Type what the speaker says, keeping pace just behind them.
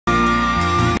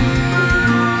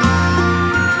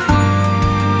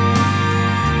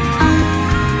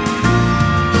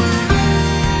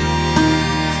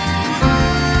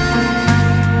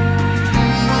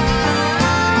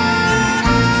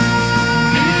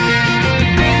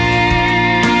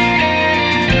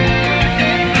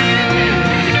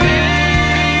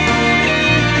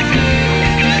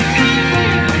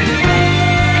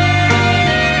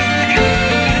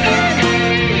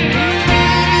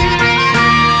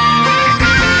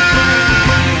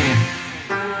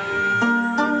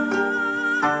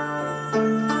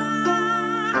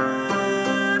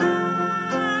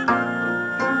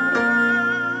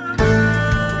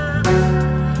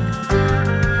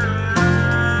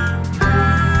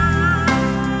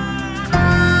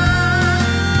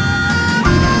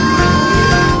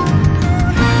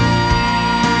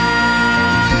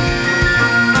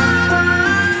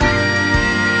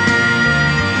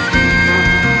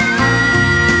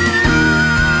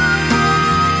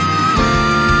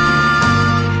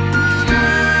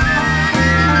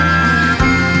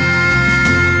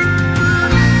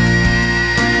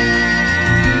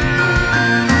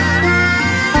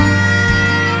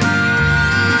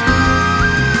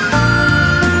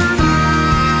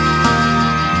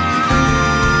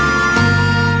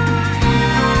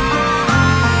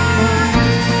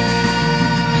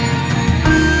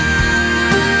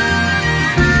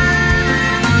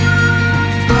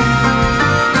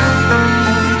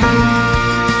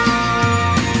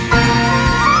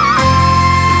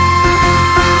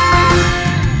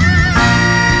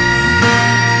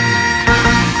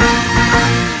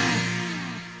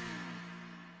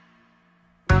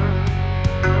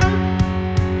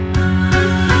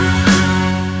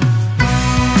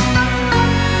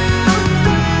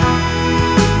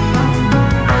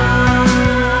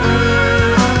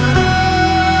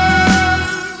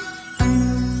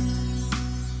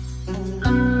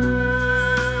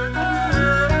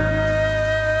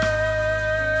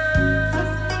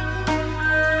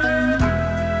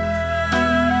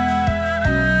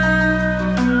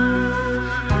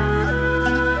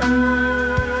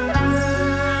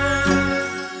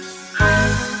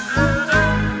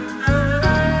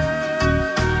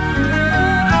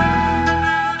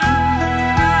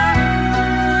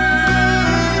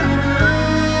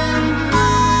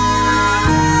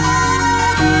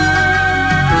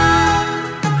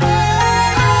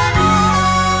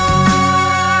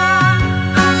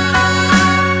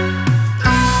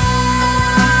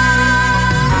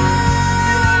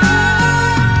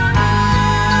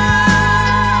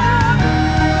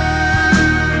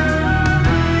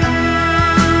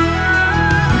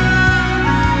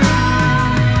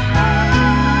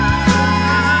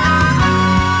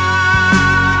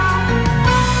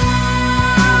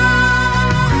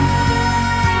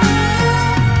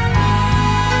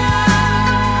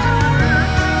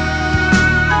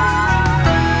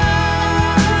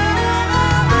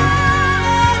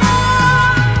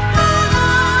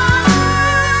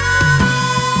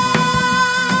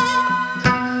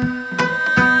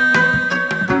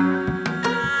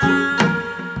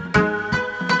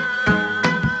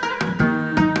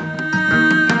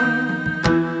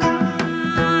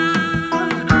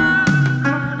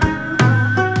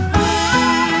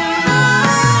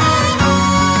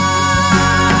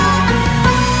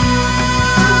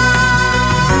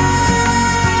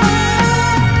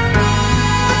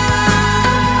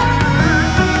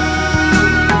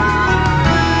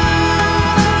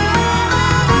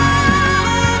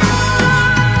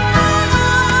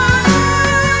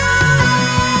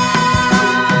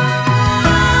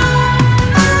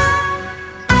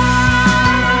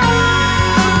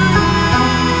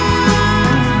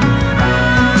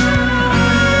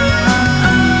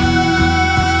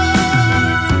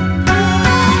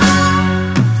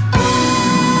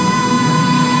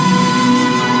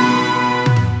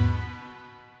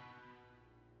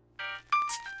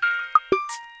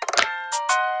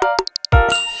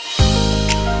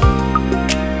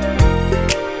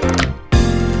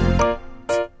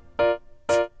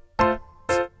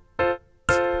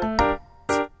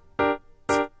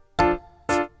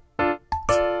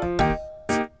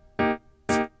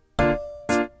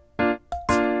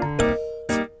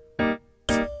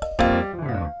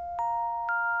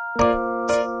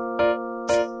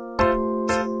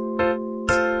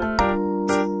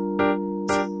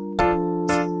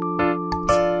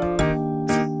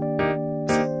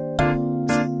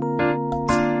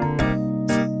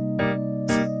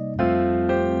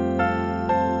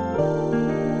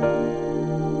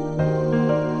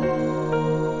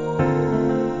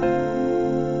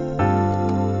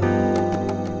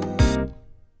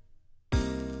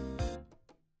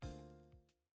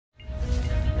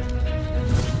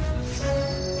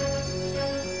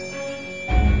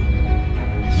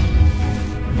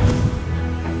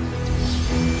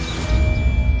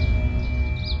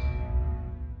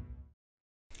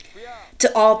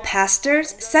To all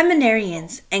pastors,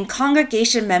 seminarians, and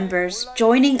congregation members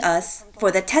joining us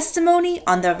for the testimony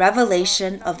on the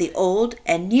revelation of the Old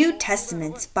and New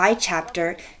Testaments by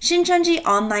chapter Shincheonji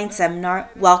online seminar,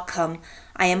 welcome.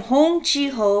 I am Hong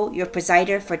Ji-ho, your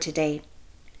presider for today.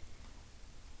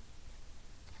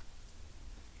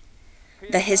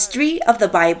 The history of the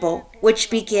Bible, which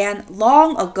began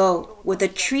long ago with the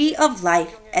tree of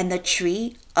life and the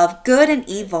tree of good and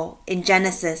evil in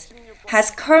Genesis, has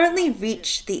currently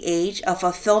reached the age of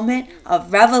fulfillment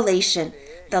of Revelation,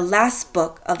 the last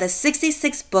book of the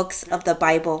 66 books of the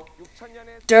Bible.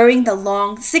 During the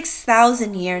long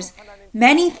 6,000 years,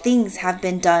 many things have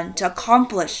been done to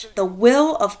accomplish the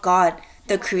will of God,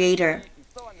 the Creator.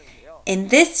 In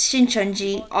this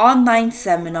Shincheonji online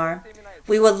seminar,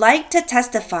 we would like to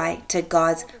testify to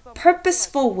God's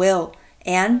purposeful will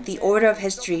and the order of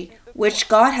history which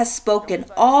God has spoken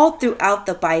all throughout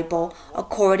the Bible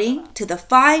according to the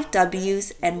 5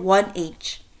 W's and 1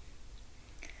 H.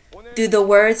 Through the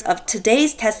words of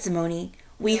today's testimony,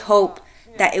 we hope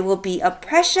that it will be a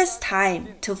precious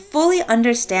time to fully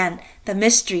understand the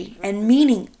mystery and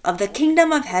meaning of the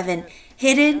kingdom of heaven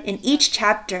hidden in each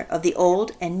chapter of the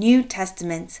Old and New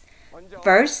Testaments.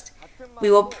 First, we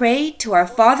will pray to our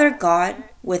Father God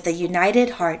with a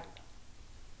united heart.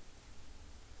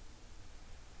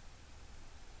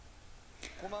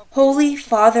 Holy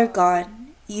Father God,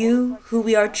 you who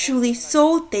we are truly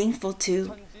so thankful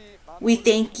to, we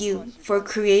thank you for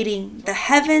creating the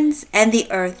heavens and the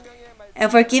earth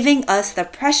and for giving us the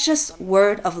precious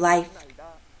word of life.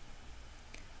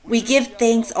 We give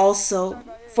thanks also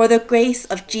for the grace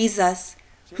of Jesus,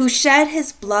 who shed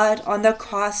his blood on the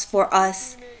cross for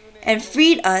us and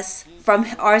freed us from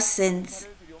our sins.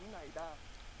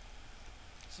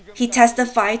 He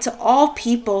testified to all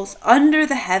peoples under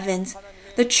the heavens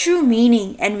the true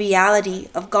meaning and reality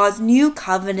of God's new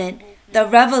covenant, the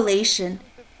revelation,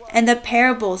 and the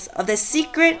parables of the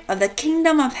secret of the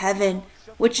kingdom of heaven,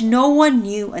 which no one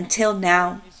knew until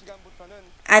now.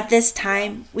 At this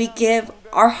time, we give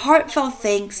our heartfelt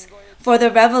thanks for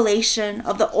the revelation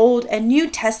of the Old and New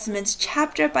Testaments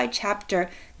chapter by chapter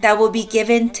that will be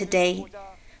given today.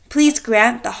 Please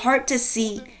grant the heart to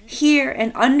see, hear,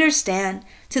 and understand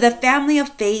to the family of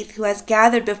faith who has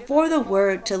gathered before the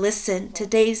Word to listen to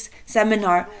today's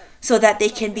seminar so that they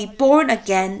can be born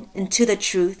again into the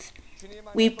truth.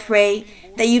 We pray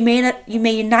that you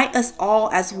may unite us all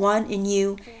as one in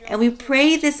you, and we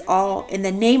pray this all in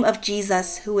the name of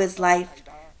Jesus, who is life.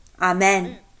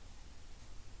 Amen.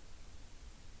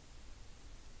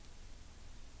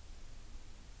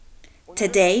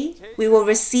 Today, we will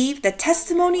receive the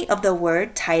testimony of the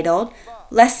Word titled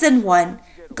Lesson 1,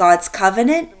 God's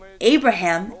Covenant,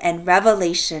 Abraham, and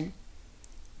Revelation.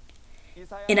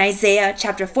 In Isaiah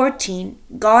chapter 14,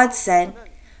 God said,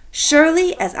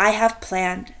 "Surely as I have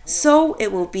planned, so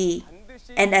it will be,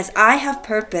 and as I have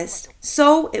purposed,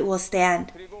 so it will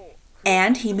stand."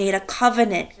 And he made a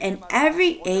covenant in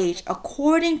every age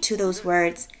according to those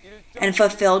words, and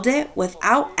fulfilled it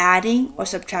without adding or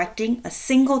subtracting a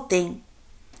single thing.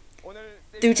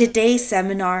 Through today's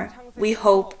seminar, we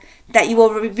hope that you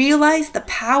will realize the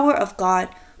power of God,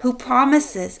 who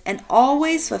promises and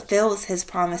always fulfills his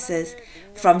promises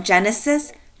from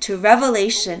Genesis to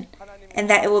Revelation, and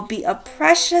that it will be a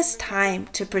precious time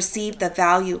to perceive the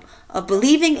value of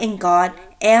believing in God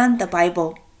and the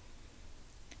Bible.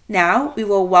 Now we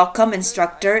will welcome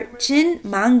instructor Jin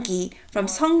Mangi from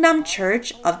Seongnam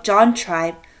Church of John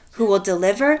Tribe, who will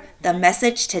deliver the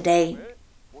message today.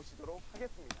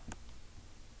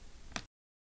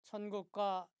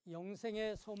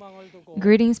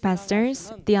 Greetings,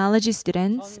 pastors, theology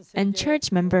students, and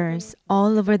church members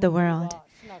all over the world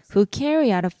who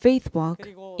carry out a faith walk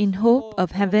in hope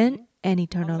of heaven and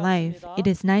eternal life. It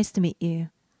is nice to meet you.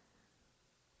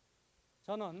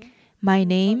 My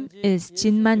name is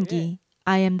Jin Man-gi.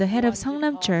 I am the head of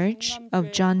Seongnam Church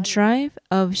of John Tribe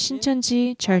of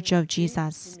Shincheonji Church of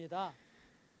Jesus.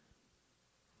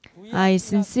 I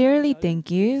sincerely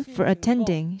thank you for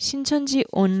attending Shincheonji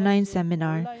online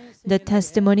seminar, the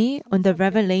testimony on the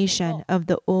revelation of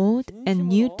the Old and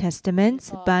New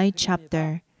Testaments by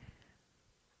chapter.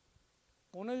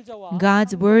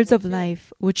 God's words of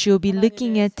life, which you'll be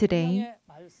looking at today,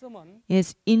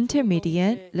 is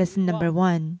intermediate lesson number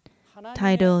 1,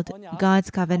 titled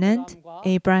God's Covenant,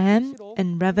 Abraham,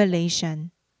 and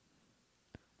Revelation.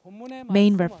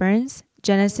 Main reference,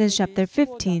 Genesis chapter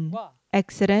 15,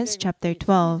 Exodus chapter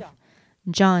 12,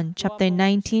 John chapter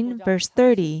 19 verse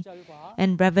 30,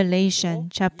 and Revelation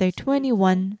chapter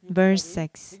 21 verse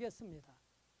 6.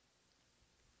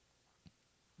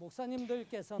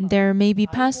 There may be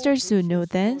pastors who know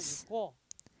this,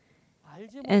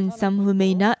 and some who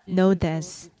may not know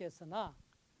this.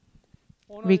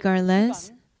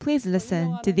 Regardless, please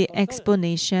listen to the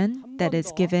explanation that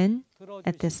is given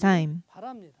at this time.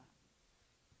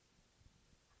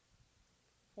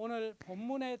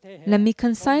 Let me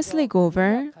concisely go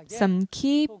over some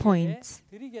key points.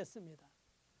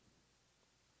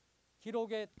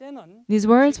 These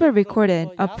words were recorded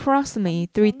approximately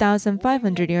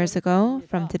 3,500 years ago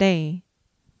from today.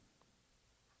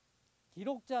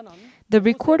 The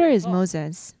recorder is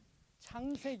Moses.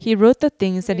 He wrote the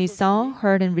things that he saw,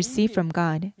 heard, and received from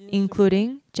God,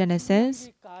 including Genesis,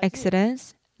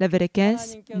 Exodus,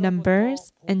 Leviticus,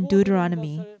 Numbers, and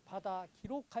Deuteronomy.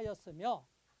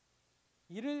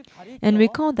 And we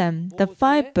call them the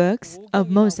 5 books of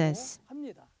Moses.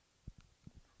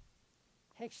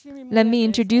 Let me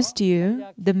introduce to you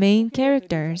the main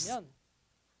characters.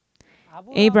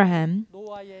 Abraham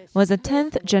was a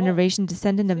 10th generation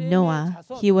descendant of Noah.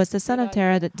 He was the son of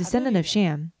Terah, the descendant of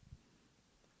Shem.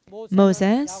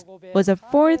 Moses was a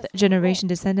 4th generation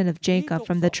descendant of Jacob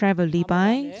from the tribe of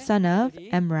Levi, son of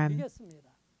Amram.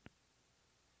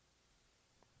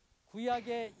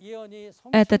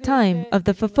 At the time of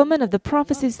the fulfillment of the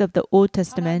prophecies of the Old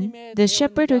Testament, the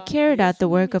shepherd who carried out the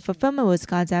work of fulfillment was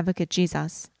God's advocate,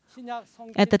 Jesus.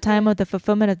 At the time of the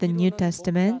fulfillment of the New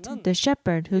Testament, the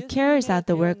shepherd who carries out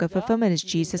the work of fulfillment is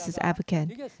Jesus'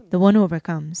 advocate, the one who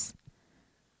overcomes.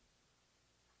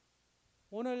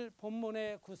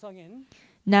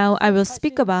 Now I will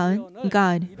speak about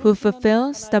God who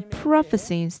fulfills the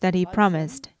prophecies that He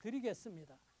promised.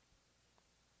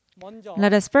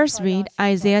 Let us first read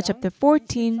Isaiah chapter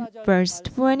 14, verse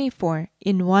 24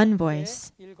 in one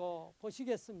voice.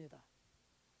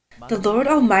 The Lord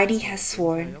Almighty has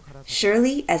sworn,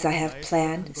 surely as I have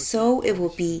planned, so it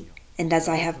will be, and as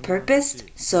I have purposed,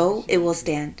 so it will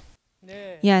stand.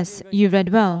 Yes, you read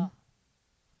well.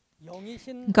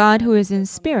 God, who is in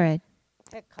spirit,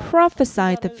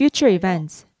 prophesied the future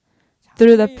events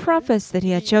through the prophets that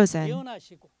He had chosen.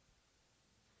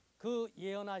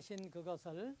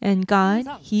 And God,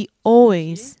 He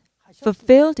always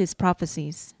fulfilled His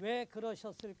prophecies.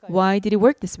 Why did He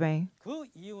work this way?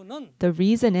 The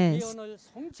reason is,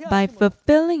 by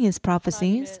fulfilling His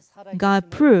prophecies,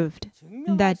 God proved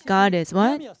that God is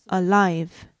what?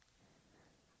 Alive.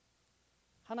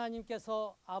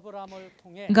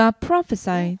 God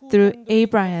prophesied through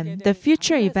Abraham the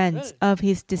future events of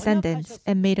his descendants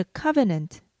and made a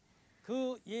covenant.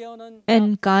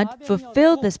 And God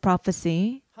fulfilled this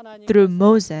prophecy through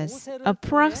Moses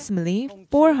approximately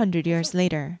 400 years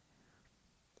later.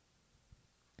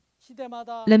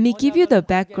 Let me give you the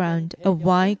background of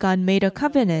why God made a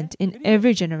covenant in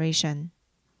every generation.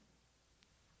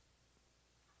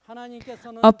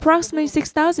 Approximately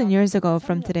 6,000 years ago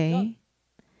from today,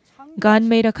 God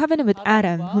made a covenant with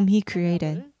Adam, whom He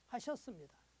created.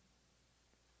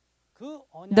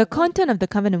 The content of the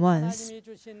covenant was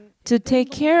to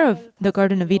take care of the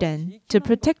Garden of Eden, to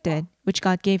protect it, which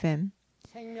God gave him,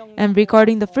 and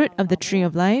regarding the fruit of the tree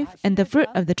of life and the fruit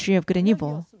of the tree of good and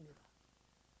evil.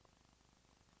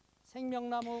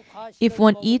 If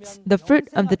one eats the fruit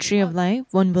of the tree of life,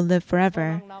 one will live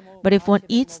forever. But if one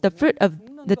eats the fruit of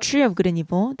the tree of good and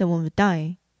evil, then one will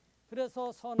die.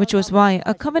 Which was why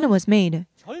a covenant was made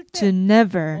to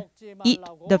never eat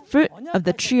the fruit of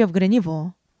the tree of good and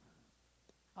evil.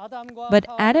 But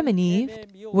Adam and Eve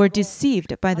were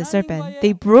deceived by the serpent.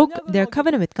 They broke their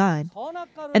covenant with God,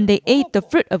 and they ate the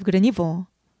fruit of good and evil.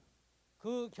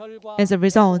 As a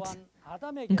result,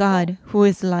 God, who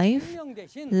is life,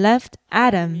 left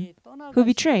Adam, who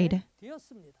betrayed.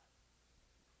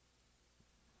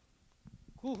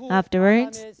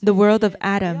 Afterwards, the world of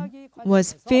Adam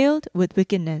was filled with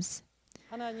wickedness.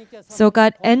 So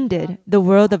God ended the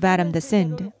world of Adam that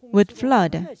sinned with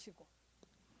flood.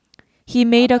 He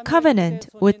made a covenant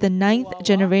with the 9th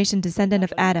generation descendant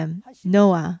of Adam,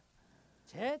 Noah,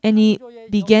 and He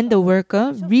began the work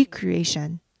of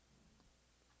recreation.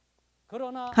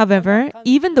 However,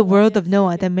 even the world of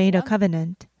Noah that made a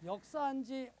covenant,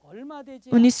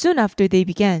 only soon after they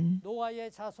began,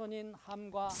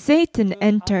 Satan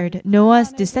entered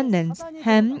Noah's descendants,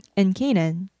 Ham and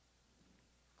Canaan.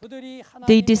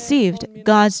 They deceived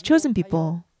God's chosen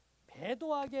people,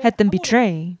 had them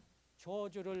betray,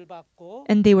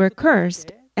 and they were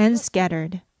cursed and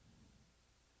scattered.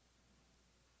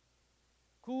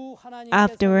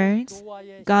 Afterwards,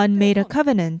 God made a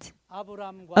covenant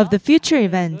of the future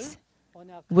events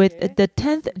with the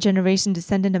 10th generation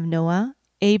descendant of Noah,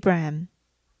 Abraham.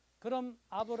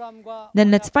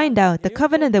 Then let's find out the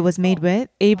covenant that was made with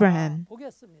Abraham.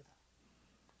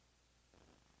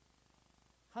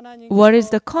 What is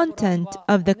the content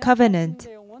of the covenant?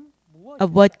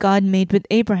 of what God made with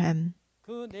Abraham.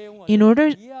 In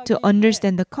order to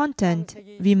understand the content,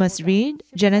 we must read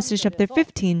Genesis chapter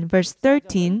 15, verse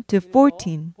 13 to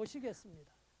 14.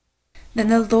 Then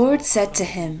the Lord said to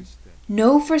him,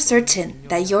 "Know for certain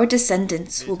that your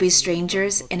descendants will be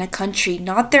strangers in a country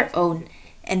not their own,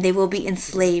 and they will be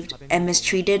enslaved and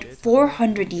mistreated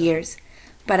 400 years.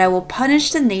 But I will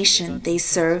punish the nation they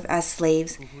serve as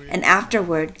slaves, and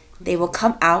afterward they will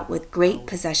come out with great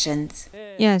possessions."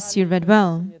 Yes, you read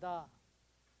well.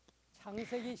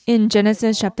 In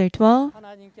Genesis chapter 12,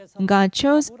 God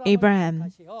chose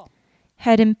Abraham,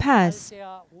 had him pass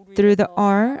through the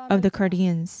Ur of the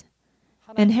Chaldeans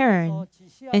and Haran,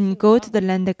 and go to the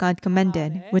land that God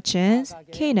commanded, which is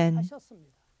Canaan.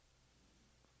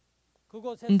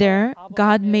 There,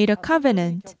 God made a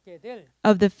covenant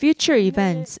of the future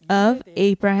events of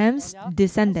Abraham's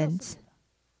descendants.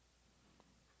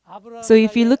 So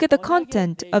if you look at the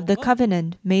content of the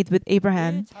covenant made with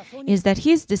Abraham, is that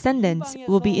his descendants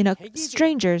will be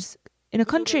strangers in a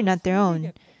country not their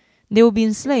own. They will be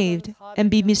enslaved and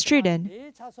be mistreated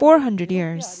 400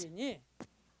 years.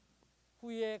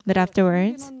 But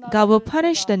afterwards, God will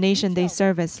punish the nation they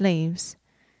serve as slaves,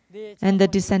 and the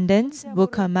descendants will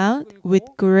come out with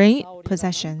great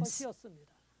possessions.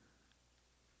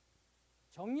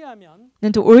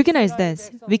 Then to organize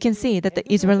this, we can see that the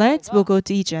Israelites will go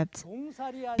to Egypt,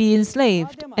 be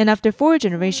enslaved, and after 4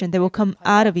 generations they will come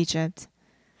out of Egypt.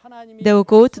 They will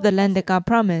go to the land that God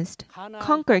promised,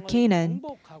 conquer Canaan,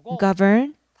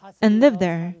 govern, and live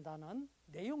there.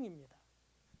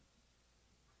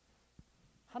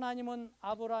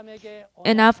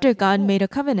 And after God made a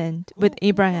covenant with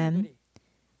Abraham,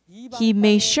 He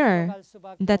made sure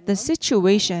that the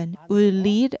situation will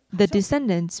lead the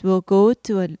descendants will go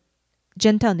to a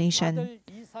Gentile nation.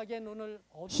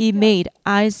 He made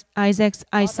Isaac's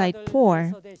eyesight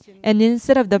poor, and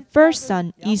instead of the first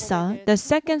son, Esau, the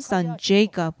second son,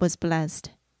 Jacob, was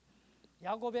blessed.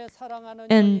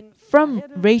 And from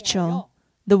Rachel,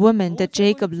 the woman that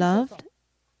Jacob loved,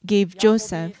 gave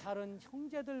Joseph,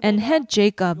 and had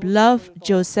Jacob love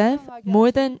Joseph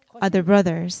more than other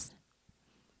brothers.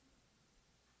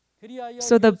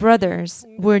 So the brothers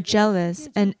were jealous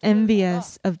and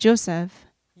envious of Joseph,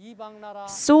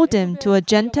 sold him to a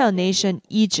Gentile nation,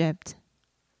 Egypt.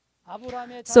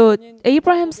 So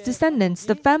Abraham's descendants,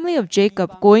 the family of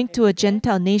Jacob, going to a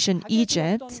Gentile nation,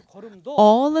 Egypt,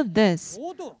 all of this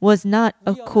was not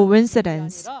a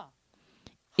coincidence.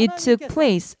 It took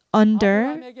place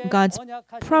under God's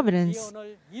providence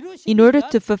in order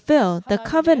to fulfill the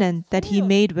covenant that He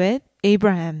made with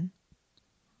Abraham.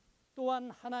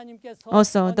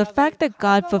 Also, the fact that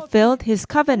God fulfilled His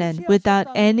covenant without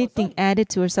anything added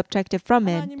to or subtracted from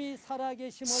it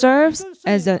serves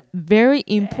as a very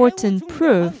important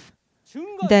proof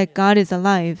that God is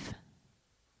alive.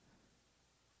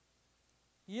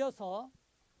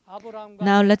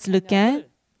 Now let's look at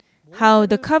how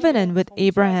the covenant with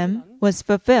Abraham was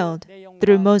fulfilled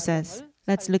through Moses.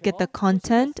 Let's look at the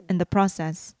content and the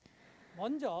process.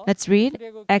 Let's read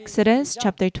Exodus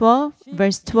chapter 12,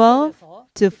 verse 12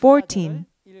 to 14.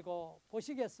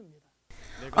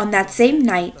 On that same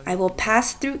night I will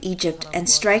pass through Egypt and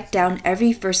strike down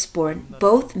every firstborn,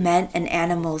 both men and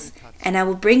animals, and I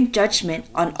will bring judgment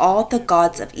on all the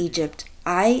gods of Egypt.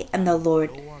 I am the Lord.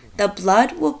 The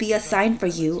blood will be a sign for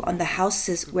you on the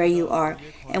houses where you are,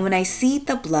 and when I see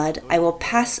the blood, I will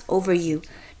pass over you.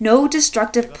 No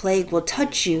destructive plague will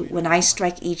touch you when I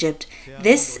strike Egypt.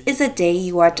 This is a day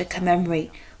you are to commemorate.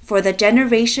 For the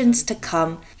generations to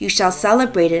come, you shall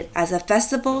celebrate it as a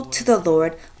festival to the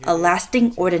Lord, a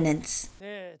lasting ordinance.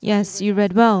 Yes, you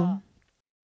read well.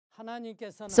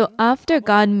 So after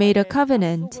God made a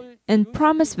covenant and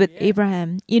promised with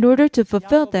Abraham, in order to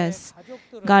fulfill this,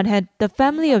 God had the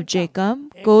family of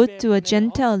Jacob go to a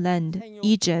Gentile land,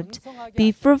 Egypt,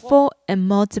 be fruitful and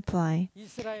multiply.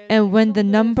 And when the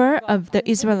number of the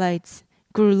Israelites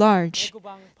grew large,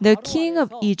 the king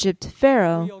of Egypt,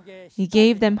 Pharaoh, he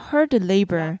gave them hard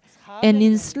labor and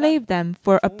enslaved them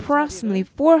for approximately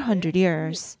 400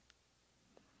 years.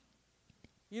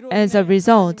 As a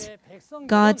result,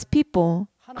 God's people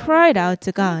cried out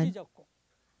to God.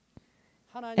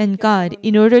 And God,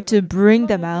 in order to bring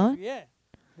them out,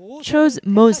 chose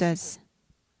Moses,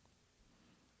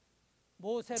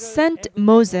 sent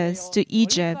Moses to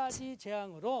Egypt,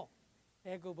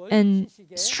 and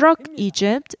struck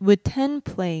Egypt with 10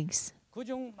 plagues.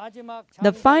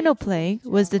 The final plague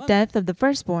was the death of the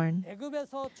firstborn,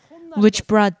 which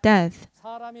brought death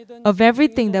of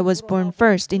everything that was born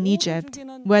first in Egypt,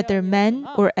 whether man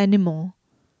or animal.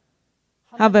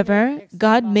 However,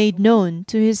 God made known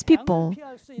to His people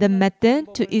the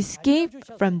method to escape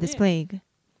from this plague,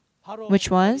 which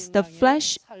was the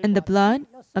flesh and the blood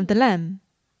of the lamb.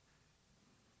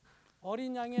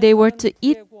 They were to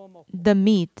eat the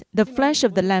meat, the flesh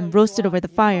of the lamb roasted over the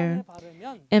fire,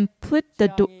 and put the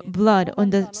blood on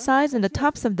the sides and the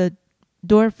tops of the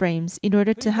door frames in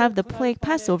order to have the plague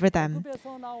pass over them.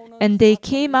 And they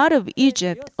came out of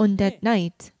Egypt on that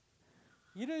night.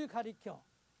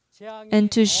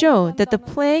 And to show that the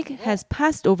plague has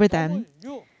passed over them,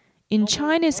 in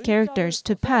Chinese characters,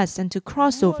 to pass and to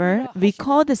cross over, we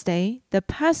call this day the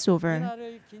Passover.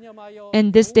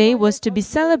 And this day was to be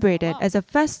celebrated as a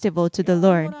festival to the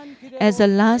Lord, as a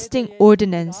lasting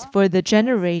ordinance for the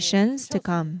generations to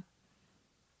come.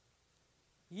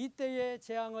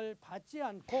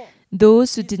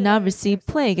 Those who did not receive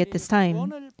plague at this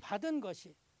time,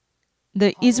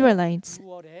 the Israelites,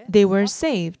 they were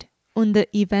saved on the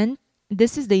event.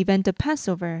 This is the event of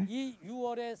Passover.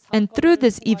 And through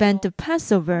this event of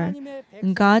Passover,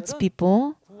 God's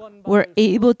people were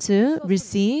able to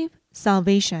receive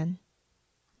salvation.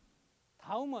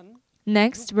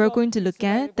 Next, we're going to look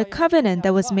at the covenant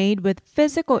that was made with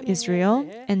physical Israel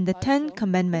and the 10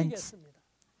 Commandments.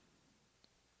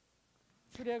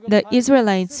 The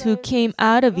Israelites who came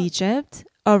out of Egypt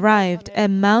arrived at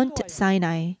Mount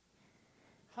Sinai.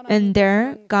 And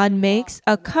there, God makes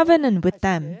a covenant with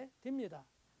them.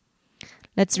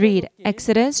 Let's read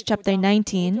Exodus chapter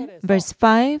 19, verse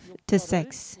 5 to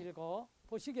 6.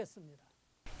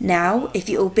 Now, if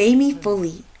you obey me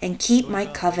fully and keep my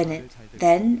covenant,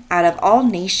 then out of all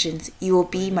nations you will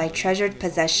be my treasured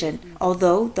possession.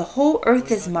 Although the whole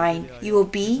earth is mine, you will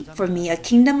be for me a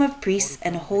kingdom of priests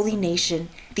and a holy nation.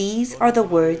 These are the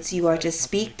words you are to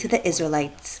speak to the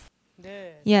Israelites.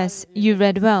 Yes, you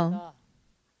read well.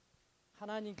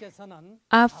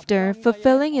 After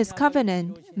fulfilling His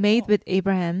covenant made with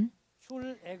Abraham,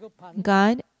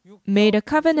 God made a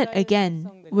covenant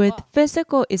again with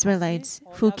physical Israelites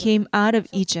who came out of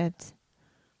Egypt.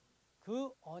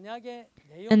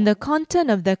 And the content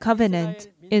of the covenant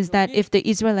is that if the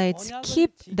Israelites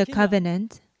keep the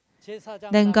covenant,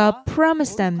 then God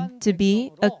promised them to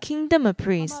be a kingdom of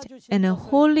priests and a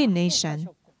holy nation.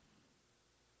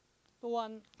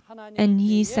 And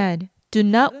He said, "Do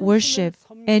not worship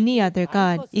any other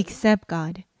God except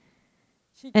God."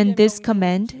 And this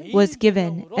command was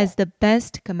given as the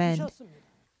best command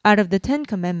out of the 10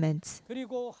 Commandments.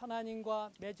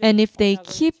 And if they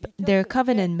keep their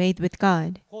covenant made with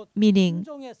God, meaning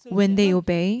when they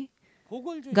obey,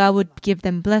 God would give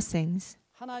them blessings.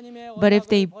 But if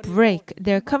they break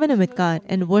their covenant with God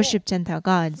and worship Gentile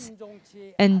gods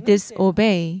and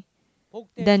disobey,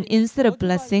 then instead of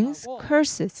blessings,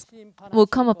 curses will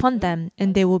come upon them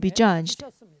and they will be judged.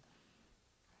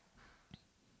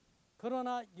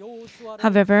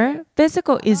 However,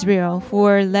 physical Israel, who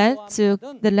were led to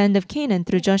the land of Canaan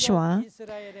through Joshua,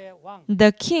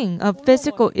 the king of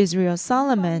physical Israel,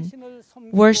 Solomon,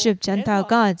 worshipped Gentile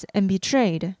gods and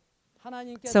betrayed.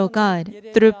 So God,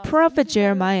 through prophet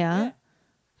Jeremiah,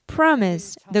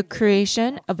 promised the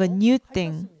creation of a new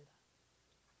thing.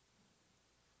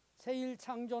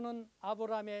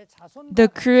 The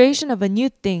creation of a new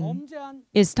thing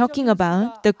is talking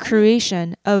about the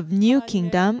creation of new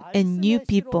kingdom and new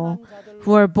people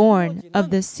who are born of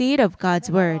the seed of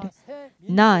God's word,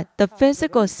 not the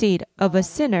physical seed of a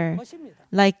sinner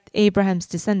like Abraham's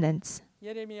descendants.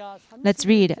 Let's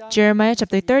read Jeremiah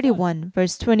chapter 31,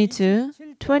 verse 22,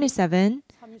 27,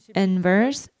 and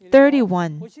verse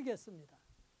 31.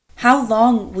 How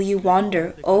long will you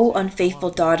wander, O unfaithful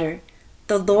daughter?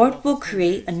 The Lord will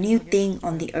create a new thing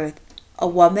on the earth. A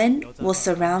woman will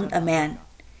surround a man.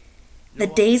 The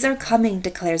days are coming,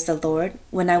 declares the Lord,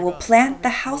 when I will plant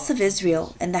the house of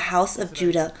Israel and the house of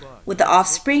Judah with the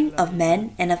offspring of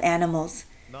men and of animals.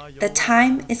 The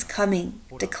time is coming,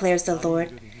 declares the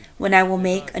Lord, when I will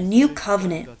make a new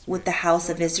covenant with the house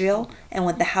of Israel and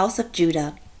with the house of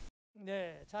Judah.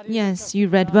 Yes, you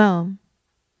read well.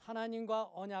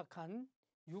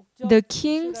 The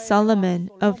king Solomon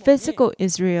of physical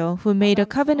Israel, who made a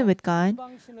covenant with God,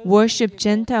 worshipped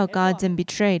Gentile gods and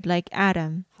betrayed like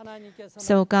Adam.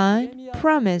 So God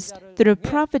promised through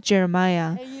prophet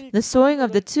Jeremiah the sowing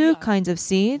of the 2 kinds of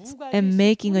seeds and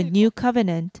making a new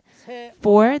covenant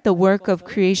for the work of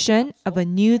creation of a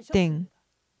new thing.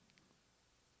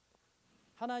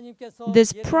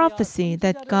 This prophecy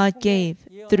that God gave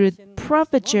through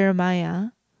prophet Jeremiah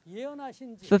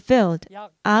fulfilled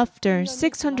after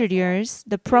 600 years.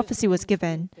 The prophecy was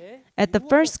given at the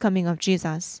first coming of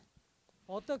Jesus.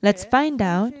 Let's find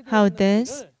out how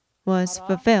this was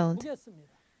fulfilled.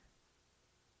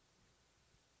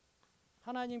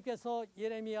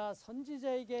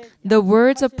 The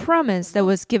words of promise that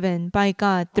was given by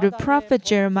God through prophet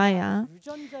Jeremiah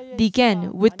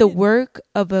began with the work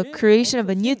of a creation of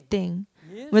a new thing,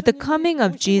 with the coming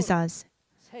of Jesus,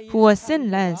 who was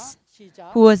sinless,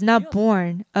 who was not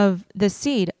born of the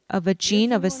seed of a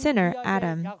gene of a sinner,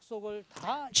 Adam.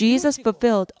 Jesus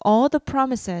fulfilled all the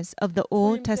promises of the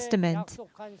Old Testament,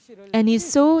 and he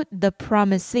sowed the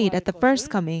promised seed at the first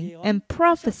coming and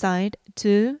prophesied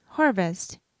to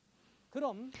harvest.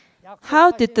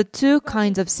 How did the two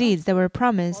kinds of seeds that were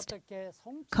promised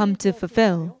come to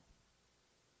fulfill?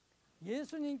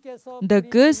 The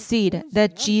good seed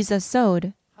that Jesus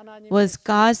sowed was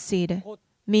God's seed,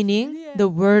 meaning the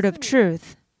word of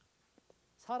truth.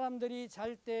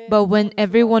 But when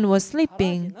everyone was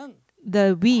sleeping,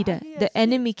 the weed the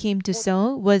enemy came to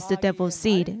sow was the devil's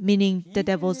seed, meaning the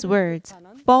devil's words,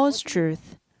 false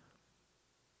truth.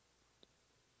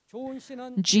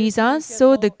 Jesus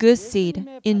sowed the good seed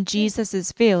in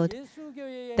Jesus' field,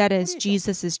 that is,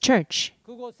 Jesus' church.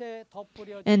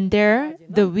 And there,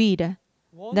 the weed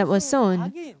that was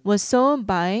sown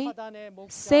by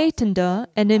Satan, the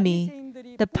enemy,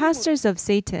 the pastors of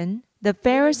Satan, the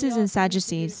Pharisees and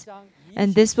Sadducees.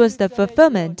 And this was the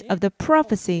fulfillment of the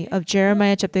prophecy of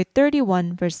Jeremiah chapter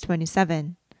 31, verse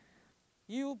 27.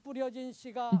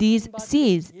 These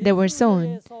seeds that were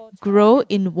sown grow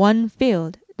in one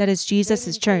field, that is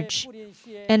Jesus' church.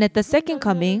 And at the second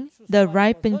coming, the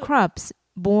ripened crops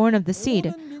born of the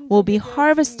seed will be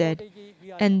harvested.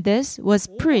 And this was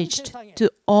preached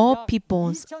to all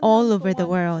peoples all over the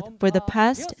world for the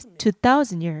past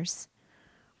 2,000 years.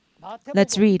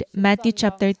 Let's read Matthew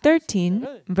chapter 13,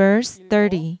 verse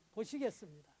 30.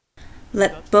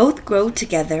 Let both grow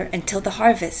together until the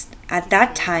harvest. At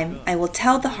that time, I will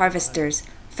tell the harvesters,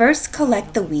 first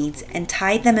collect the weeds and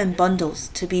tie them in bundles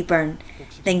to be burned,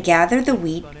 then gather the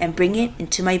wheat and bring it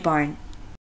into my barn.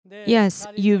 Yes,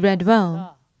 you read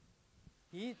well.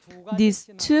 These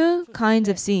two kinds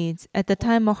of seeds at the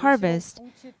time of harvest,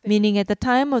 meaning at the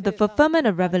time of the fulfillment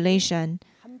of Revelation,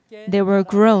 they were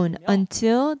grown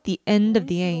until the end of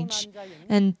the age.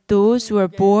 And those who are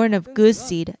born of good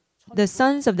seed, the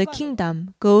sons of the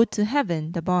kingdom, go to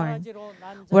heaven, the barn.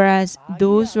 Whereas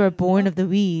those who are born of the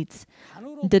weeds,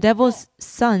 the devil's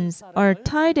sons, are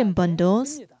tied in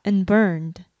bundles and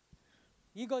burned.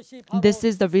 This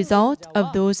is the result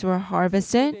of those who are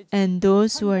harvested and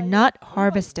those who are not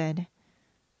harvested.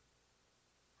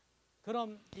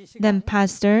 Then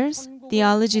pastors,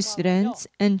 theology students,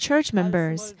 and church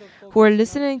members who are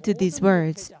listening to these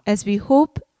words, as we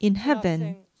hope in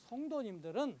heaven,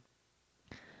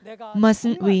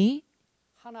 mustn't we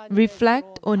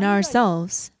reflect on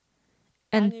ourselves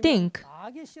and think,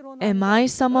 am I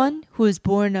someone who is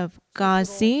born of God's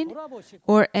seed,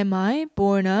 or am I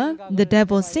born of the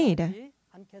devil's seed?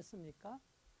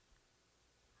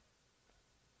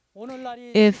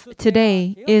 If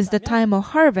today is the time of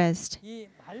harvest,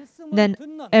 then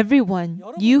everyone,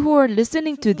 you who are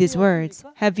listening to these words,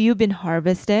 have you been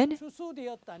harvested?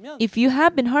 If you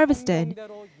have been harvested,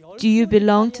 do you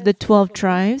belong to the 12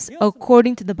 tribes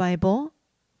according to the Bible?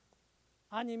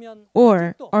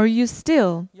 Or are you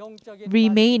still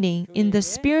remaining in the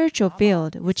spiritual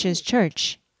field, which is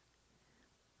church?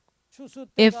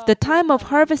 If the time of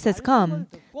harvest has come,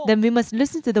 then we must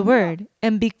listen to the word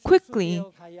and be quickly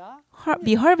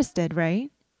be harvested, right?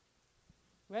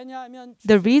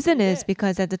 The reason is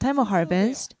because at the time of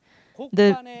harvest,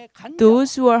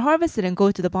 those who are harvested and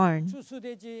go to the barn,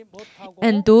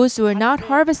 and those who are not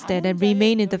harvested and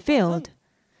remain in the field,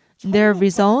 their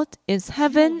result is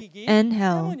heaven and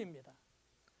hell.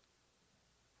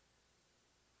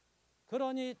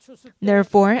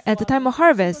 Therefore, at the time of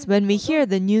harvest, when we hear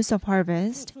the news of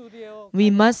harvest, we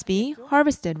must be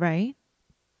harvested, right?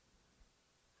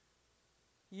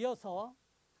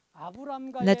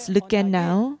 Let's look at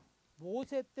now.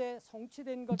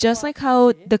 Just like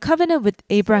how the covenant with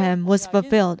Abraham was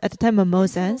fulfilled at the time of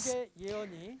Moses,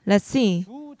 let's see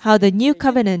how the new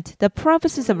covenant, the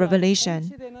prophecies of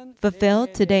Revelation,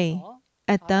 fulfilled today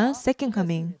at the second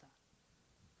coming.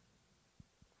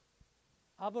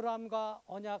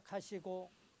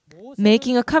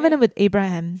 Making a covenant with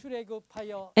Abraham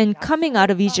and coming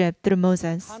out of Egypt through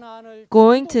Moses,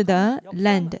 going to the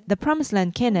land, the promised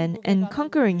land Canaan, and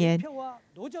conquering it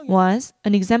was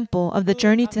an example of the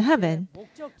journey to heaven.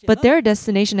 But their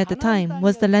destination at the time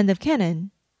was the land of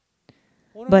Canaan.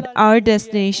 But our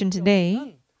destination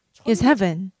today is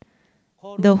heaven,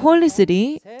 the holy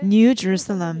city, New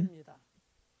Jerusalem.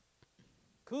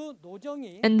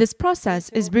 And this process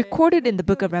is recorded in the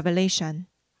book of Revelation.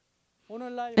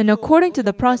 And according to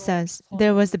the process,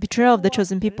 there was the betrayal of the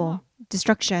chosen people.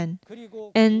 destruction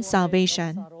and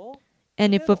salvation,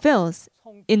 and it fulfills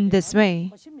in this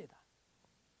way.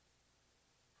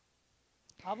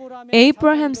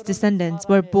 Abraham's descendants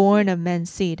were born of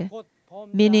man's seed,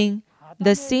 meaning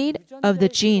the seed of the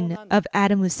gene of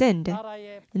Adam who sinned.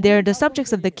 They are the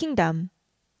subjects of the kingdom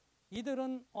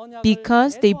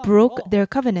because they broke their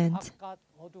covenant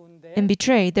and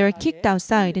betrayed. They are kicked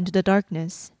outside into the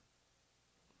darkness.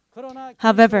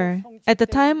 However, at the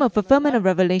time of fulfillment of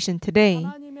Revelation today,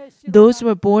 those who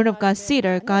are born of God's seed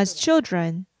are God's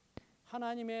children.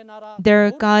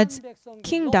 They're God's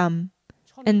kingdom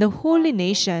and the holy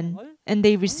nation, and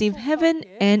they receive heaven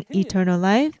and eternal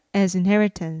life as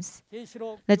inheritance.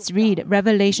 Let's read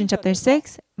Revelation chapter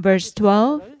 6, verse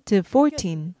 12 to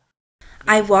 14.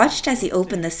 I watched as he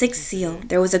opened the sixth seal.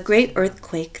 There was a great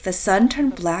earthquake. The sun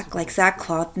turned black like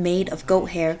sackcloth made of goat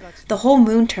hair. The whole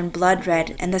moon turned blood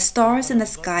red, and the stars in the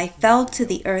sky fell to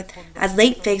the earth as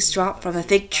late figs drop from a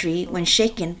fig tree when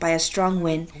shaken by a strong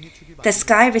wind. The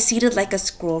sky receded like a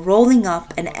scroll rolling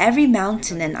up, and every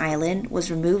mountain and island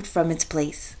was removed from its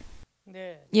place.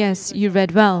 Yes, you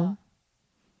read well.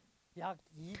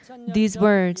 These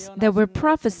words that were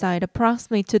prophesied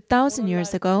approximately 2,000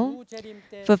 years ago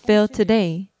fulfilled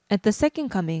today at the second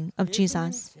coming of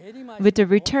Jesus, with the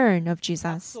return of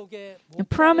Jesus. The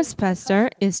promised pastor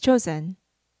is chosen,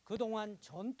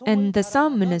 and the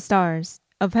sun, moon, and stars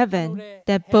of heaven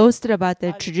that boasted about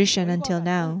their tradition until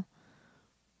now.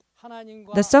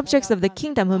 The subjects of the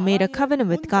kingdom who made a covenant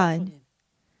with God,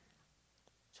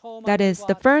 that is,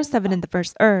 the first heaven and the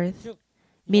first earth,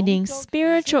 meaning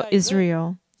spiritual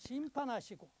Israel,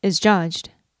 is judged.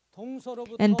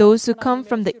 And those who come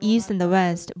from the east and the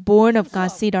west, born of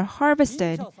God's seed, are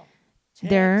harvested.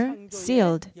 They're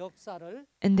sealed,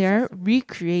 and they're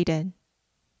recreated.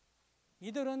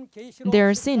 They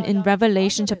are seen in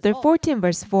Revelation chapter 14,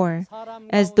 verse 4,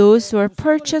 as those who are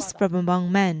purchased from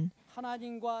among men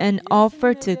and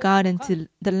offered to God and to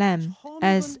the Lamb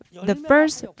as the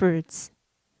first fruits.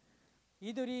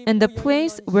 And the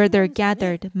place where they're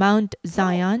gathered, Mount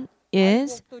Zion,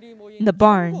 is the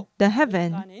barn, the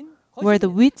heaven, where the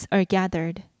wheats are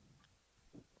gathered.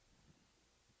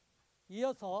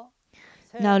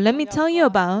 Now let me tell you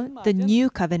about the new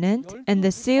covenant and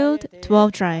the sealed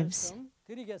 12 tribes.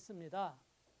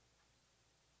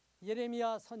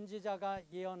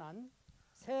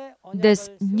 This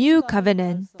new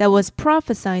covenant that was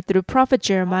prophesied through prophet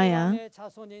Jeremiah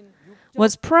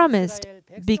was promised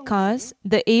because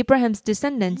the Abraham's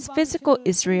descendants, physical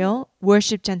Israel,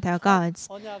 worshipped Gentile gods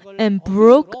and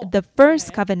broke the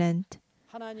first covenant.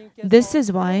 This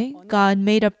is why God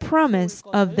made a promise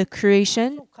of the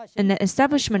creation and the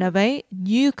establishment of a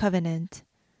new covenant.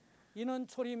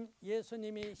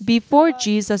 Before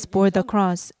Jesus bore the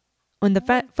cross on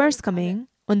the first coming,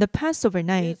 on the Passover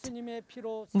night,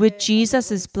 with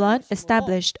Jesus' blood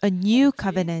established a new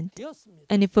covenant,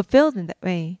 and it fulfilled in that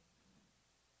way.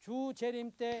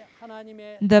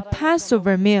 The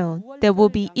Passover meal that will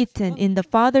be eaten in the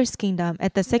Father's kingdom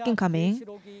at the second coming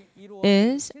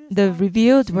is the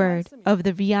revealed word of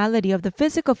the reality of the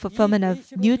physical fulfillment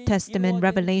of New Testament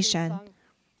revelation.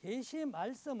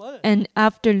 And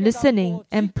after listening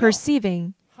and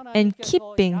perceiving and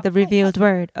keeping the revealed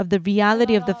word of the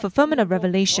reality of the fulfillment of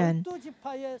revelation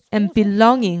and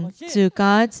belonging to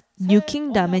God's new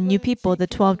kingdom and new people, the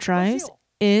 12 tribes,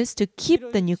 is to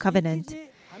keep the new covenant.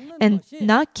 And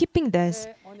not keeping this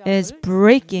is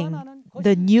breaking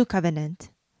the new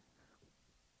covenant.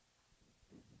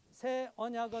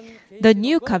 The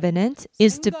new covenant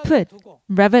is to put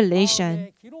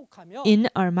revelation in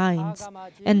our minds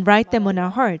and write them on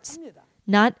our hearts,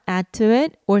 not add to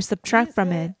it or subtract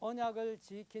from it.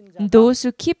 Those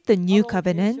who keep the new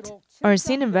covenant are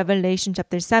seen in Revelation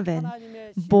chapter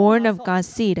 7, born of God's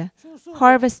seed,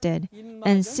 harvested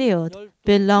and sealed,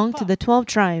 belong to the 12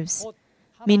 tribes,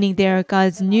 meaning they are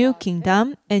God's new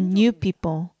kingdom and new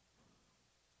people.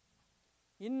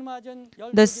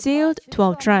 The sealed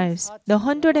 12 tribes, the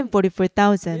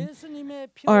 144,000,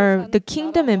 are the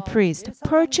kingdom and priest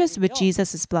purchased with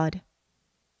Jesus' blood.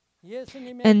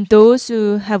 And those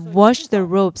who have washed their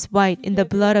robes white in the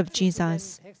blood of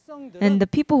Jesus. And the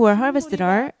people who are harvested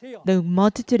are the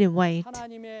multitude in white.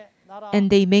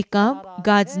 And they make up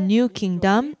God's new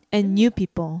kingdom and new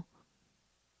people.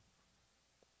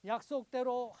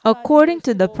 According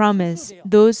to the promise,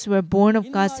 those who are born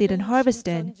of God's seed and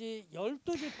harvested,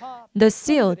 the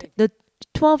sealed, the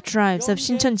 12 tribes of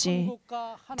Shincheonji.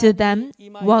 To them,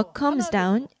 what comes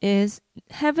down is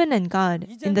heaven and God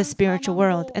in the spiritual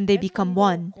world, and they become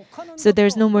one. So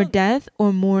there's no more death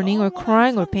or mourning or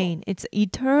crying or pain. It's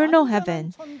eternal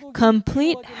heaven,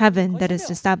 complete heaven that is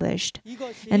established.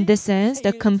 And this is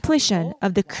the completion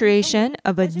of the creation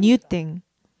of a new thing.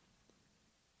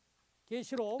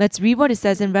 Let's read what it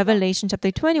says in Revelation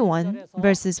chapter 21,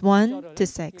 verses 1 to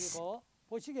 6.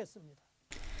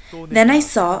 Then I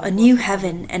saw a new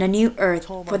heaven and a new earth,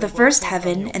 for the first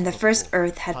heaven and the first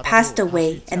earth had passed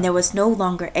away, and there was no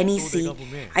longer any sea.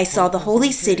 I saw the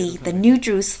holy city, the new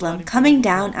Jerusalem, coming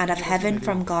down out of heaven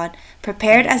from God,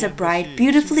 prepared as a bride,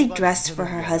 beautifully dressed for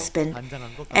her husband.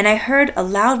 And I heard a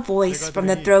loud voice from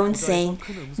the throne saying,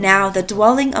 "Now the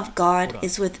dwelling of God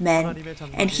is with men,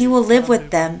 and he will live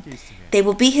with them. They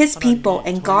will be his people,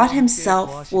 and God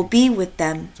himself will be with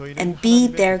them, and be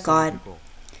their God.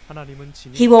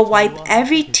 He will wipe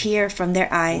every tear from their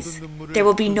eyes. There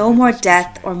will be no more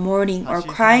death or mourning or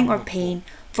crying or pain,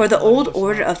 for the old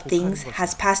order of things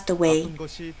has passed away."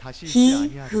 He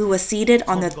who was seated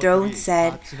on the throne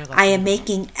said, "I am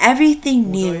making everything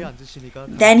new."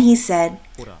 Then he said,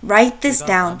 "Write this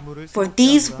down, for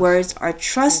these words are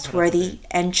trustworthy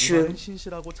and true."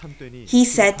 He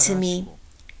said to me,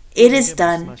 "It is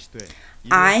done.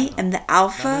 I am the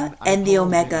Alpha and the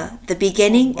Omega, the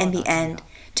beginning and the end.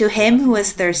 To him who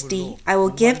is thirsty, I will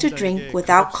give to drink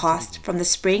without cost from the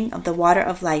spring of the water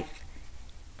of life."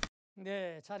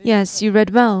 Yes, you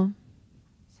read well.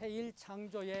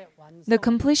 The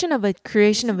completion of a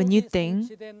creation of a new thing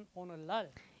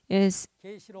is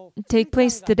take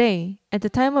place today at the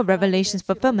time of Revelation's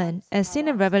fulfillment, as seen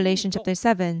in Revelation chapter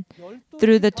 7,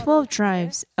 through the 12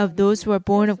 tribes of those who are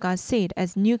born of God's seed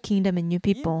as new kingdom and new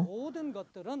people.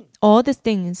 All these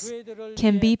things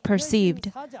can be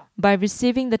perceived by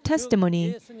receiving the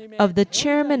testimony of the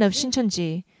chairman of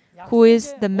Shincheonji, who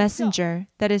is the messenger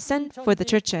that is sent for the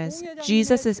churches,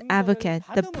 Jesus' advocate,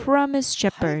 the promised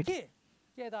shepherd.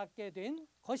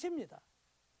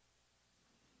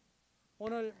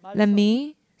 Let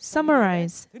me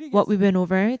summarize what we went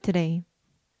over today.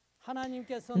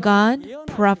 God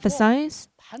prophesies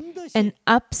and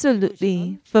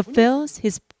absolutely fulfills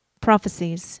his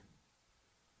prophecies.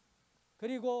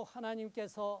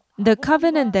 The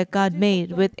covenant that God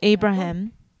made with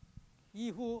Abraham,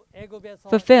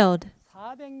 fulfilled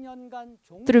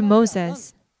through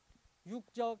Moses,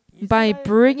 by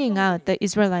bringing out the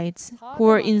Israelites who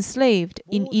were enslaved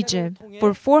in Egypt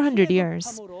for 400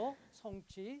 years.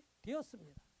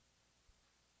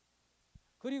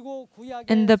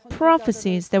 And the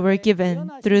prophecies that were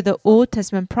given through the Old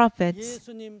Testament prophets,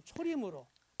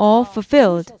 all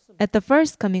fulfilled at the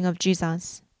first coming of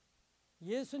Jesus.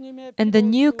 And the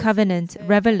new covenant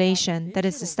revelation that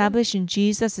is established in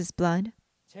Jesus' blood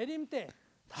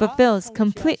fulfills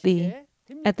completely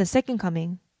at the second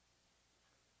coming.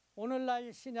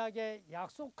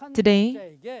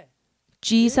 Today,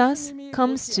 Jesus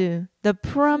comes to the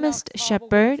promised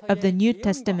shepherd of the New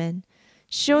Testament,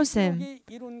 shows him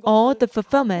all the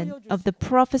fulfillment of the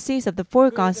prophecies of the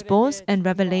four Gospels and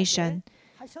Revelation,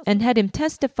 and had him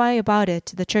testify about it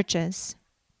to the churches.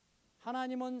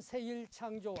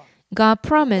 God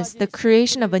promised the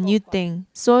creation of a new thing,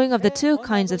 sowing of the two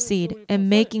kinds of seed, and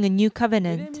making a new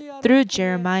covenant through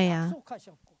Jeremiah.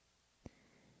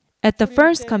 At the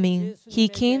first coming, he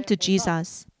came to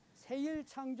Jesus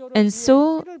and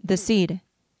sowed the seed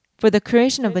for the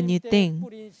creation of a new thing.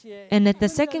 And at the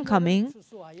second coming,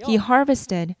 he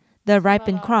harvested the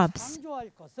ripened crops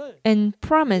and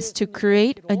promised to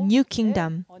create a new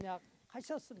kingdom.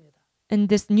 And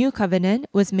this new covenant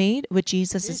was made with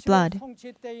Jesus' blood.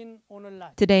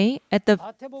 Today, at the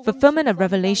fulfillment of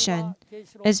Revelation,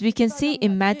 as we can see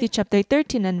in Matthew chapter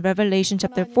 13 and Revelation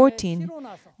chapter 14,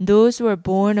 those who are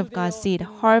born of God's seed,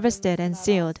 harvested and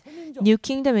sealed, new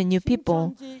kingdom and new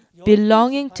people,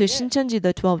 belonging to Shincheonji,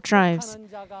 the 12 tribes,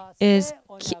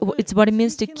 it's what it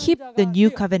means to keep the new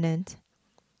covenant,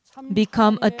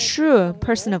 become a true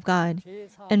person of God,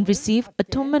 and receive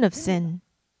atonement of sin.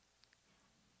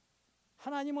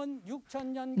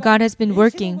 God has been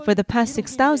working for the past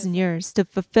 6,000 years to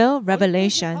fulfill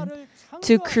Revelation.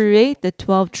 To create the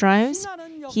 12 tribes,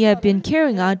 he had been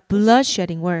carrying out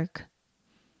blood-shedding work.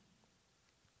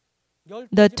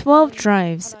 The 12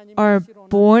 tribes are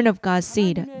born of God's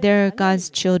seed. They're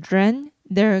God's children.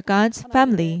 They're God's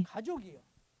family.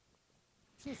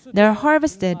 They're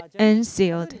harvested and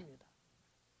sealed.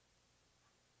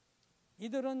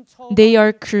 They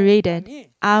are created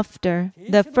after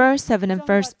the first heaven and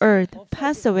first earth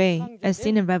pass away, as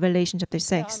seen in Revelation chapter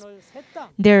 6.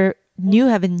 They're new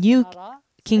heaven, new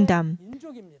kingdom,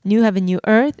 New heaven, new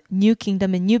earth, new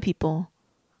kingdom, and new people.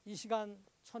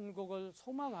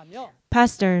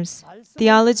 Pastors,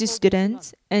 theology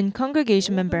students, and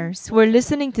congregation members who are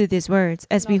listening to these words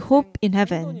as we hope in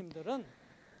heaven,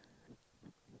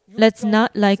 let's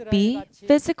not be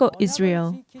physical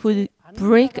Israel who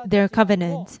break their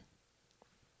covenant.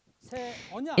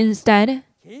 Instead,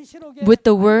 with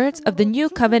the words of the new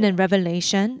covenant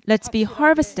revelation, let's be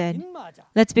harvested.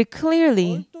 Let's be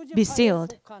clearly be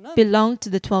sealed, belong to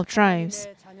the 12 tribes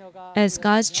as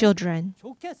God's children.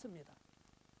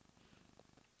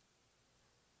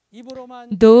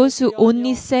 Those who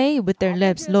only say with their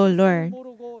lips, Lord, Lord,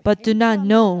 but do not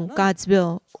know God's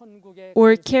will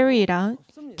or carry it out,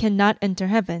 cannot enter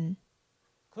heaven.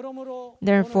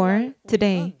 Therefore,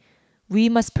 today, we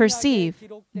must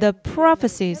perceive the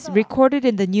prophecies recorded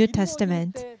in the New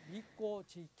Testament,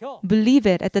 believe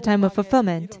it at the time of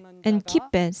fulfillment, and keep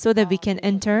it so that we can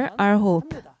enter our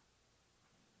hope.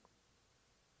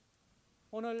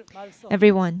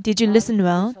 Everyone, did you listen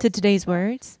well to today's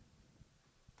words?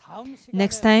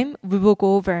 Next time, we will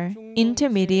go over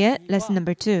intermediate lesson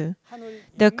number 2,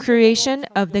 the creation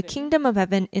of the kingdom of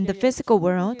heaven in the physical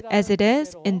world as it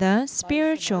is in the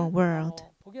spiritual world.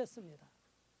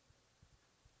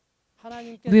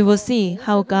 We will see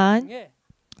how God,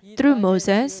 through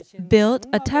Moses, built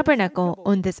a tabernacle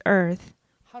on this earth,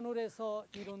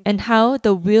 and how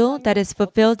the will that is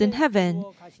fulfilled in heaven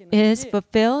is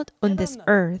fulfilled on this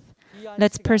earth.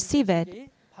 Let's perceive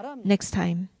it next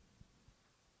time.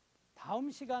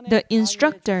 The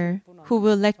instructor who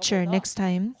will lecture next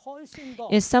time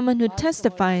is someone who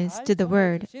testifies to the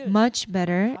word much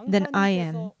better than I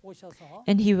am,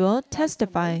 and he will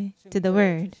testify to the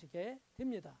word.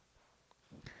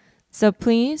 So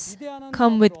please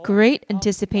come with great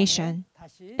anticipation,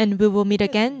 and we will meet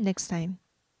again next time.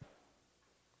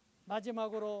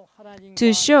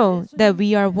 To show that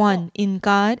we are one in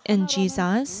God and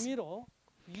Jesus,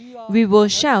 we will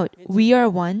shout, "We are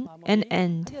one," and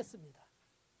end.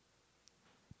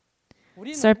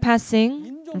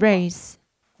 Surpassing race,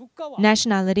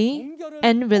 nationality,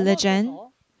 and religion,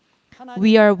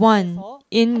 we are one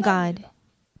in God.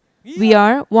 We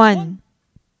are one.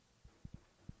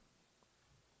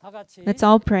 Let's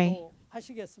all pray.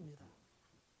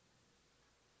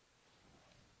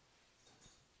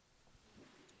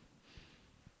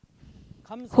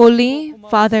 Holy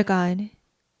Father God,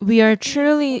 we are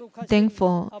truly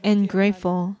thankful and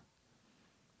grateful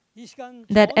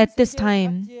that at this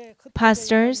time,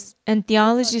 pastors and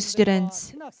theology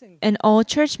students and all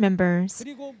church members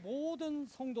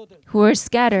who are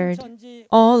scattered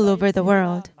all over the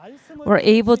world were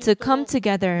able to come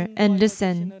together and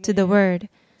listen to the word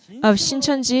of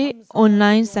Shincheonji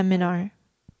online seminar.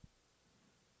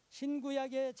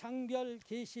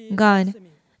 God,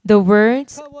 the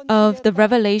words of the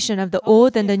revelation of the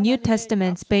Old and the New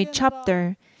Testaments by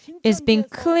chapter is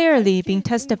clearly being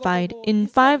testified in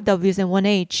 5 Ws and 1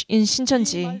 H in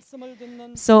Shincheonji.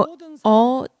 So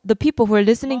all the people who are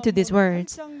listening to these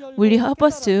words, will you help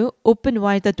us to open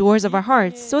wide the doors of our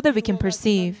hearts so that we can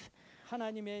perceive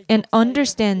and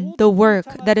understand the work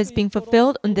that is being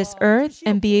fulfilled on this earth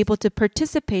and be able to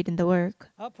participate in the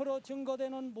work.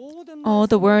 All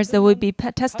the words that will be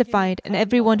testified and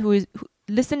everyone who is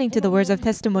listening to the words of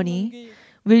testimony,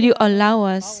 will you allow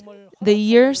us the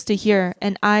ears to hear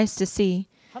and eyes to see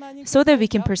so that we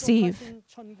can perceive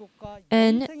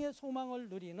and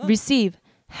receive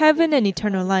heaven and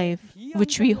eternal life,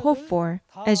 which we hope for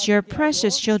as your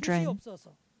precious children.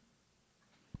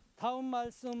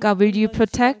 God, will you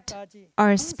protect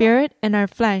our spirit and our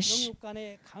flesh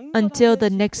until the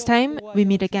next time we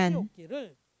meet again?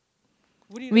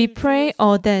 We pray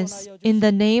all this in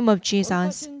the name of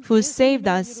Jesus, who saved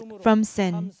us from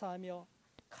sin,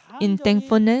 in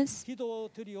thankfulness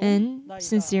and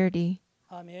sincerity.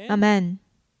 Amen.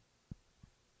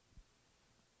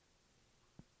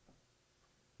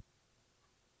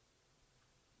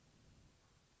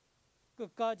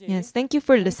 Yes, thank you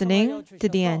for listening to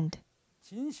the end.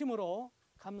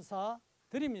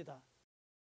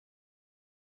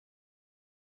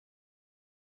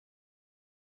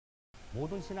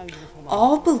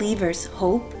 All believers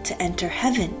hope to enter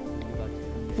heaven.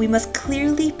 We must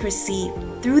clearly perceive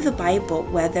through the Bible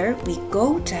whether we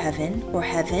go to heaven or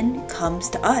heaven comes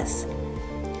to us.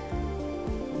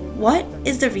 What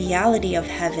is the reality of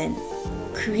heaven,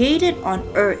 created on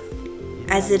earth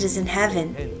as it is in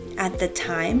heaven at the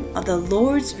time of the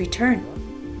Lord's return?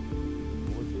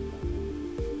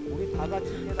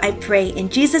 I pray in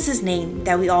Jesus' name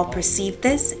that we all perceive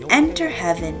this, enter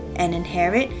heaven, and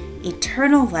inherit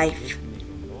eternal life.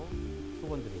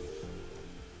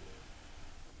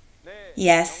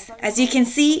 Yes, as you can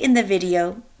see in the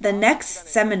video, the next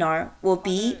seminar will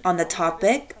be on the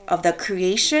topic of the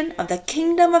creation of the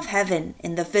kingdom of heaven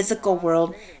in the physical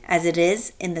world as it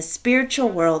is in the spiritual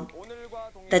world.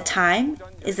 The time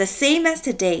is the same as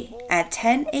today at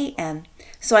 10 a.m.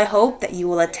 So I hope that you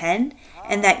will attend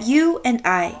and that you and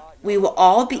we will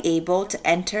all be able to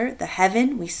enter the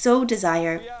heaven we so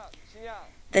desire.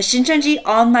 The Shincheonji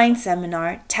online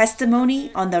seminar,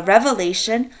 Testimony on the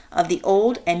Revelation of the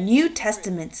Old and New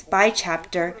Testaments by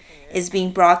chapter, is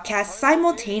being broadcast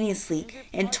simultaneously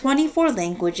in 24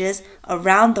 languages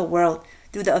around the world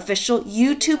through the official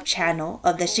YouTube channel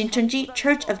of the Shincheonji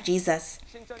Church of Jesus.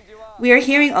 We are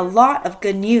hearing a lot of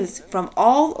good news from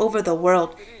all over the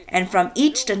world and from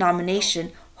each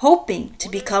denomination hoping to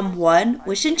become one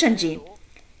with Shincheonji.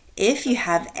 If you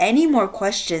have any more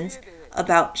questions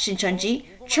about Shincheonji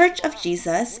Church of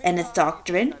Jesus and its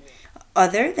doctrine,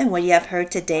 other than what you have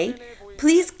heard today,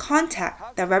 please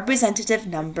contact the representative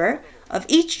number of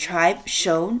each tribe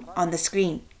shown on the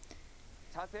screen.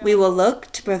 We will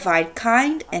look to provide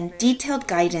kind and detailed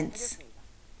guidance.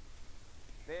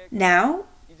 Now,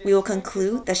 we will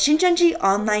conclude the Shincheonji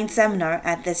online seminar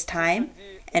at this time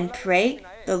and pray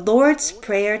the Lord's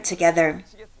Prayer together.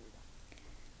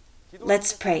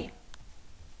 Let's pray.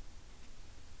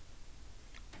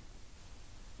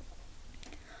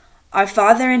 Our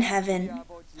Father in heaven,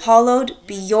 hallowed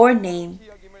be your name.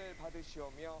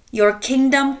 Your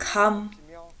kingdom come,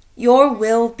 your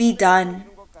will be done,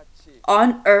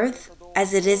 on earth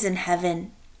as it is in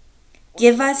heaven.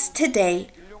 Give us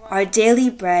today our daily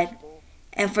bread,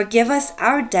 and forgive us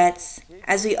our debts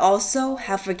as we also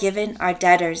have forgiven our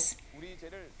debtors.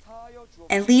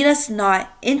 And lead us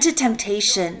not into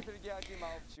temptation,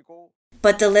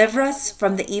 but deliver us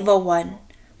from the evil one.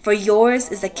 For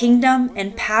yours is the kingdom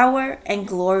and power and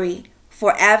glory,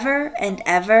 forever and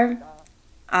ever.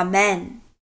 Amen.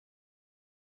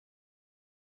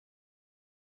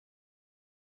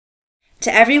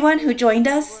 To everyone who joined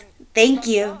us, thank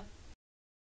you.